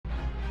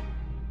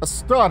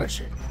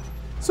Astonishing.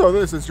 So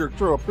this is your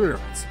true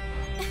appearance.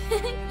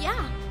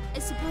 Yeah, I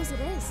suppose it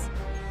is.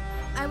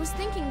 I was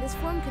thinking this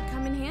form could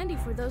come in handy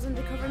for those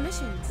undercover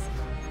missions.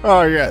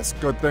 Oh yes,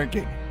 good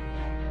thinking.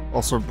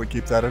 I'll certainly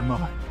keep that in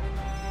mind.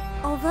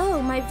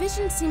 Although my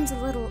vision seems a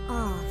little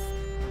off.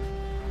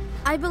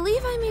 I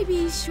believe I may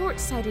be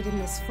short-sighted in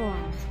this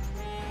form.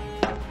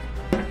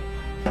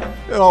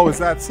 Oh, is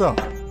that so?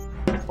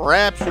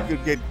 Perhaps you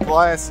could get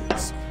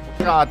glasses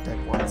or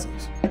contact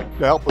lenses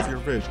to help with your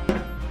vision.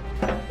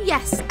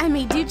 Yes, I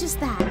may do just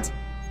that.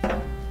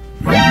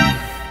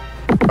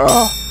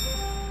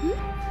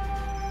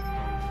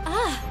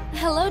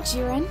 Hello,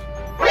 Jiren.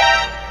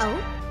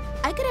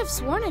 Oh, I could have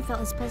sworn I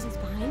felt his presence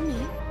behind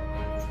me.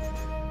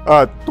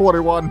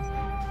 21.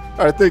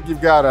 I think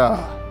you've got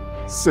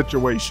a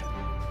situation.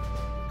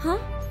 Huh?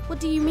 What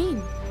do you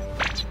mean?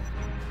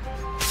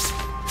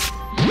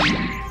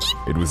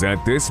 It was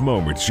at this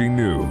moment she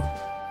knew.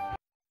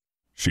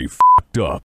 She f***ed up.